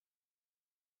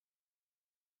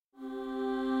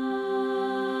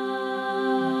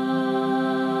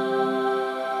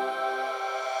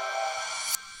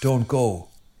Don't go,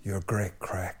 you're great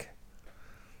crack.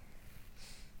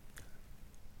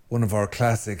 One of our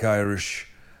classic Irish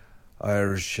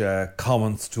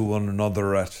comments to one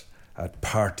another at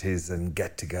parties and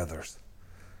get-togethers.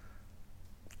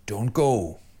 Don't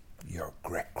go, you're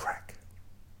great crack.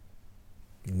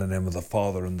 In the name of the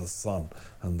Father and the Son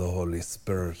and the Holy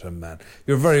Spirit, amen.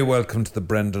 You're very welcome to the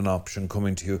Brendan Option,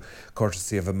 coming to you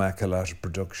courtesy of Immaculata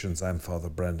Productions. I'm Father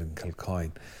Brendan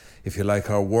Kilcoyne. If you like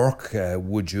our work,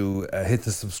 would you hit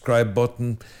the subscribe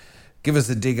button? Give us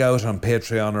a dig out on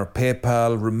Patreon or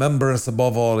PayPal. Remember us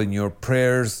above all in your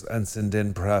prayers and send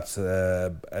in perhaps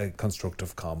a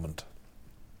constructive comment.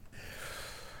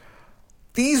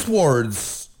 These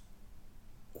words,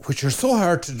 which are so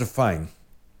hard to define,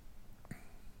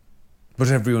 but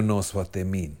everyone knows what they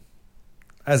mean.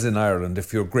 As in Ireland,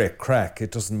 if you're great crack,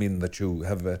 it doesn't mean that you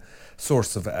have a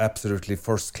source of absolutely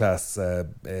first-class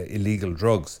illegal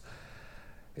drugs.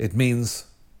 It means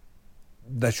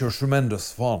that you're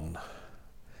tremendous fun,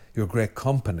 you're great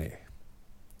company,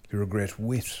 you're a great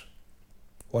wit,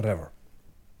 whatever.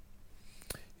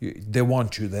 They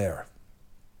want you there.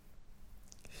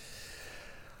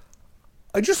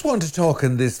 I just want to talk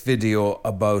in this video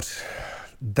about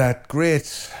that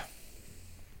great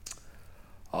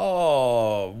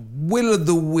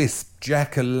will-o'-the-wisp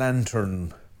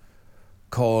jack-o'-lantern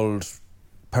called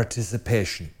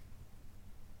participation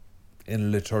in a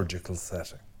liturgical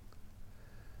setting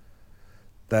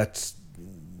that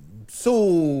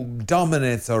so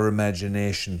dominates our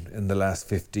imagination in the last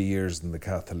 50 years in the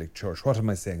Catholic Church. What am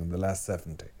I saying? In the last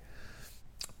 70.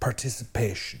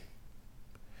 Participation.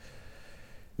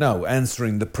 Now,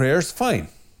 answering the prayers, fine.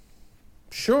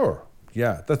 Sure,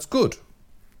 yeah, that's good.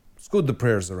 It's good the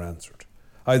prayers are answered.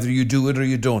 Either you do it or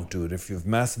you don't do it. If you've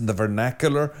Mass in the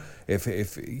vernacular, if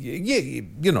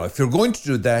you're going to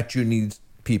do that, you need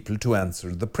people to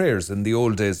answer the prayers. In the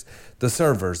old days, the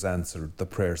servers answered the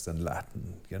prayers in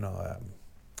Latin,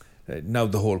 now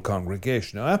the whole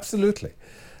congregation. No, absolutely.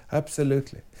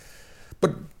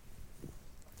 But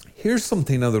here's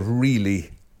something now that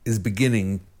really is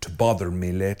beginning to bother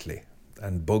me lately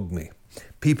and bug me.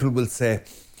 People will say,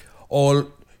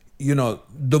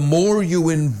 the more you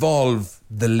involve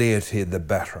the laity, the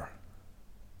better.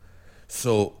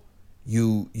 So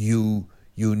you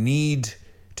need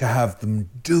to have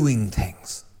them doing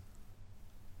things.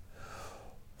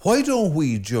 Why don't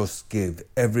we just give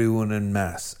everyone in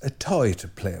Mass a toy to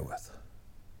play with?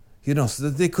 So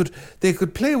that they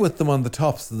could play with them on the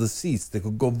tops of the seats. They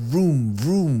could go vroom,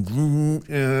 vroom, vroom.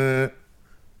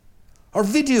 Or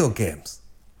video games.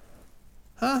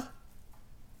 Huh?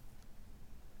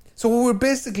 So what we're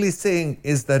basically saying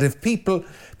is that if people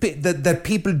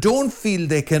don't feel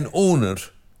they can own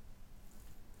it,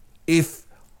 if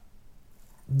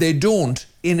they don't,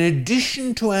 in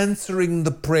addition to answering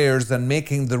the prayers and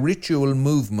making the ritual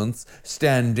movements,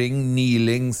 standing,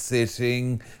 kneeling,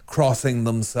 sitting, crossing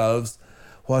themselves,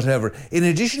 whatever, in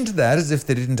addition to that, as if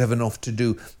they didn't have enough to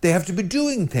do, they have to be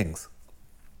doing things.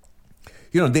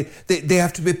 They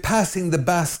have to be passing the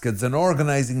baskets and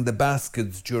organising the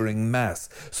baskets during Mass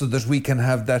so that we can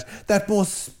have that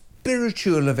most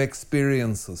spiritual of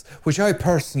experiences, which I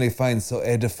personally find so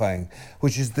edifying,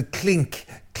 which is the clink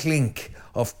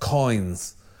of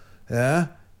coins, coming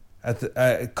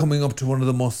up to one of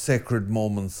the most sacred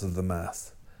moments of the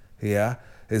Mass,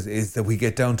 is that we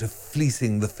get down to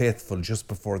fleecing the faithful just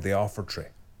before the offertory.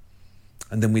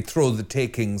 And then we throw the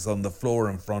takings on the floor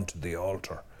in front of the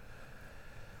altar.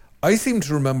 I seem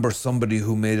to remember somebody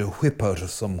who made a whip out of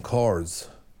some cords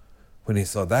when he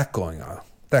saw that going on,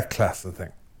 that class of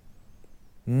thing.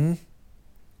 And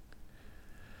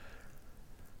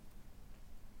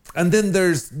then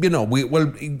there's,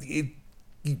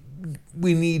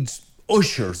 we need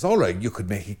ushers. All right, you could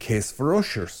make a case for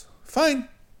ushers. Fine,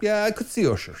 yeah, I could see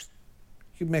ushers.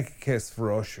 You could make a case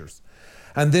for ushers.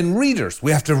 And then readers.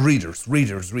 We have to have readers.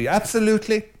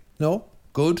 Absolutely. No,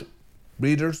 good.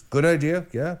 Readers, good idea.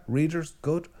 Yeah, readers,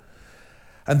 good.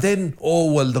 And then,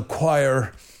 the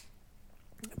choir,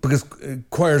 because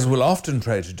choirs will often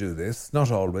try to do this,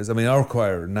 not always. I mean, our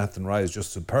choir, Nathan Rye, is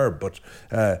just superb, but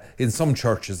in some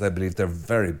churches, I believe they're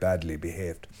very badly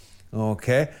behaved.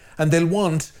 Okay? And they'll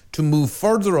want to move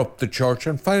further up the church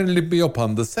and finally be up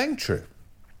on the sanctuary.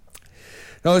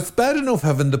 Now, it's bad enough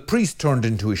having the priest turned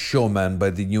into a showman by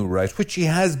the new rite, which he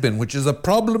has been, which is a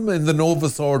problem in the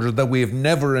Novus Order that we have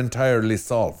never entirely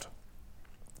solved,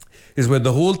 is where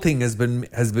the whole thing has been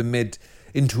made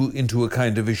into a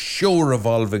kind of a show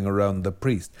revolving around the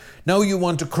priest. Now you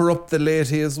want to corrupt the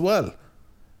laity as well.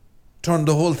 Turn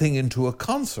the whole thing into a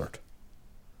concert.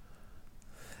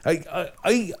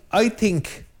 I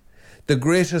think The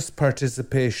greatest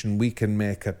participation we can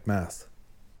make at Mass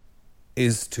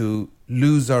is to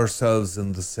lose ourselves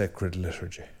in the sacred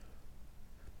liturgy,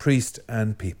 priest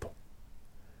and people.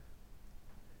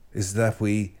 Is that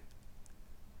we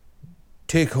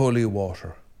take holy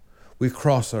water, we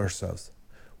cross ourselves,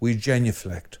 we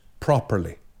genuflect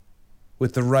properly,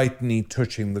 with the right knee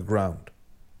touching the ground.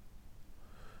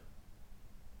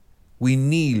 We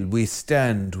kneel, we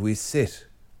stand, we sit.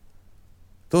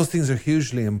 Those things are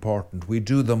hugely important. We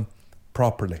do them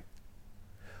properly.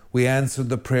 We answer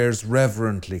the prayers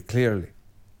reverently, clearly.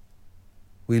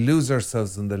 We lose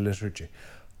ourselves in the liturgy.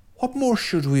 What more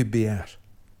should we be at?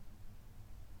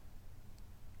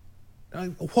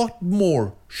 What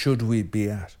more should we be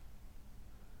at?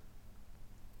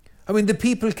 I mean, the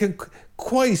people can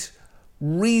quite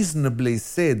reasonably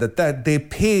say that they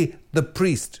pay the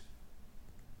priest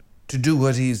to do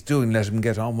what he's doing, let him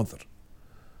get on with it.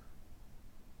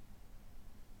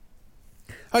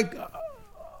 I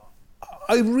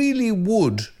really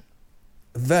would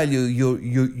value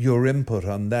your input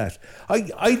on that.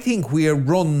 I think we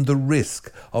run the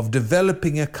risk of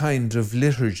developing a kind of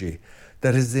liturgy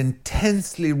that is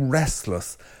intensely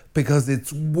restless because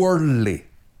it's worldly,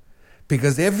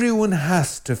 because everyone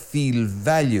has to feel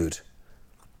valued.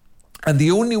 And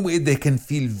the only way they can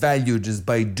feel valued is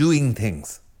by doing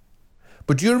things.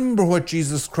 But do you remember what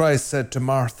Jesus Christ said to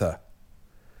Martha?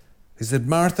 He said,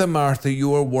 "Martha, Martha,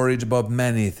 you are worried about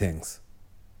many things,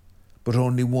 but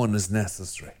only one is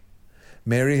necessary.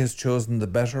 Mary has chosen the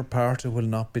better part, it will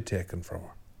not be taken from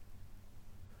her."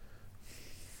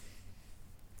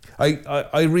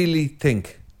 I really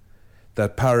think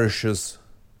that parishes,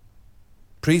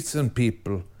 priests and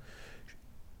people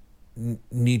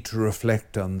need to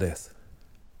reflect on this.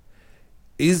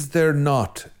 Is there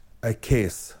not a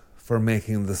case for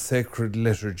making the sacred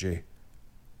liturgy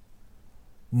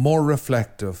more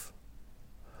reflective,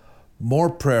 more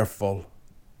prayerful,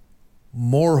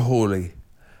 more holy,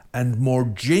 and more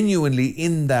genuinely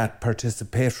in that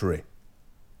participatory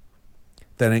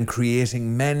than in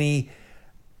creating many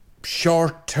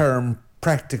short-term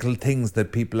practical things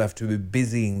that people have to be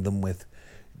busying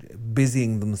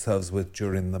themselves with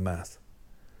during the Mass?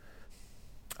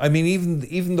 I mean,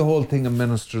 even the whole thing of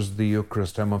ministers of the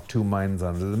Eucharist, I'm of two minds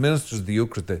on it. The ministers of the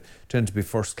Eucharist, they tend to be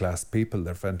first-class people.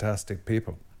 They're fantastic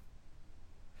people.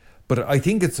 But I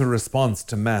think it's a response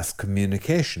to Mass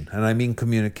communication. And I mean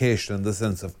communication in the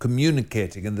sense of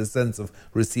communicating, in the sense of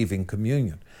receiving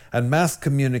communion. And Mass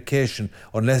communication,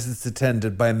 unless it's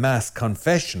attended by Mass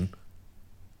confession,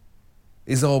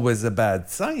 is always a bad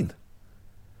sign.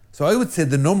 So I would say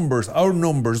our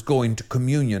numbers going to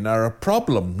communion are a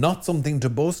problem, not something to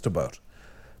boast about,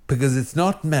 because it's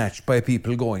not matched by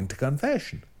people going to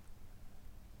confession.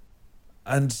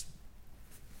 And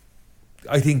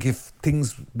I think if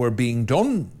things were being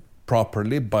done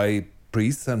properly by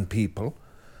priests and people,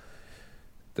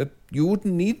 that you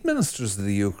wouldn't need ministers of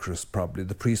the Eucharist probably.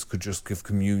 The priest could just give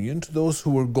communion to those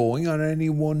who were going on any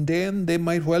one day, and they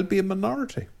might well be a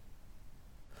minority.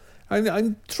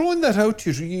 I'm throwing that out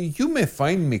to you. You may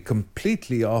find me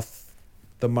completely off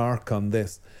the mark on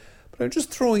this, but I'm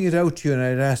just throwing it out to you, and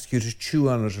I'd ask you to chew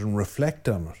on it and reflect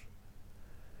on it.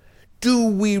 Do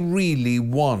we really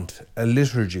want a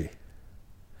liturgy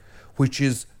which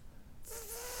is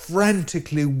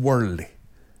frantically worldly,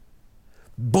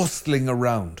 bustling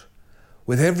around,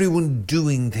 with everyone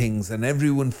doing things and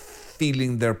everyone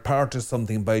feeling they're part of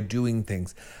something by doing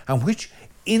things, and which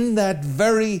in that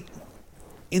very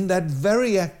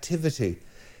activity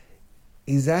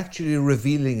is actually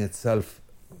revealing itself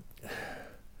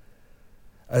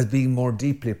as being more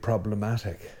deeply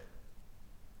problematic?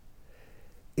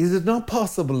 Is it not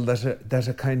possible that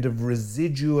a kind of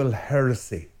residual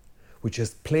heresy, which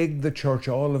has plagued the Church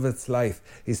all of its life,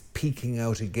 is peeking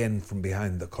out again from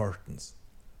behind the curtains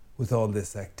with all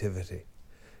this activity?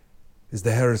 Is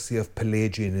the heresy of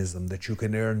Pelagianism, that you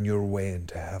can earn your way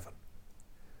into heaven,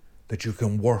 that you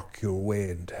can work your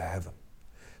way into heaven,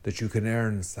 that you can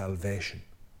earn salvation.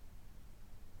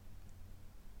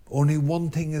 Only one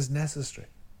thing is necessary.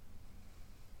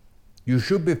 You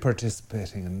should be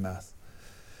participating in Mass.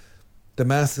 The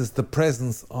Mass is the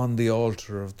presence on the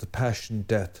altar of the passion,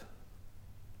 death,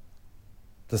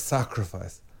 the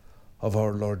sacrifice of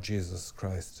our Lord Jesus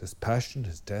Christ. His passion,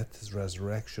 his death, his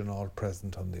resurrection, all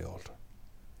present on the altar.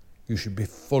 You should be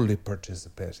fully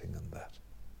participating in that.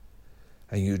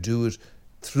 And you do it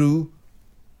through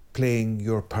playing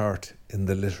your part in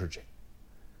the liturgy.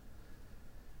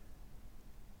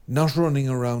 Not running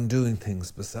around doing things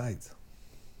besides.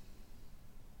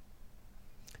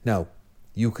 Now,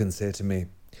 you can say to me,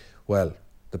 well,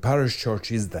 the parish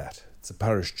church is that. It's a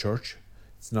parish church.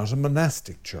 It's not a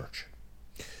monastic church.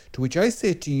 To which I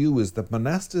say to you is that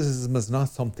monasticism is not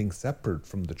something separate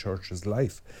from the church's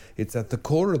life. It's at the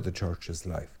core of the church's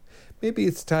life. Maybe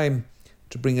it's time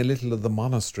to bring a little of the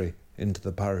monastery into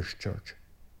the parish church.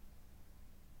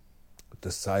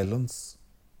 The silence,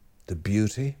 the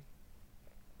beauty,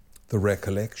 the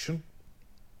recollection.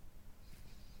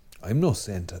 I'm no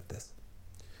saint at this.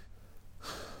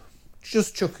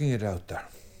 Just chucking it out there.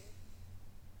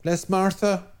 Less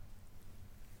Martha,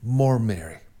 more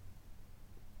Mary.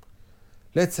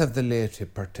 Let's have the laity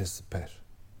participate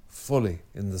fully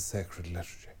in the sacred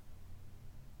liturgy,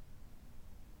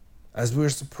 as we're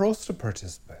supposed to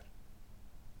participate,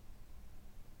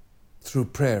 through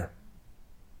prayer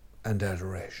and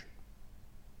adoration.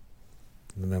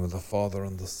 In the name of the Father,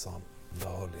 and the Son, and the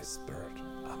Holy Spirit.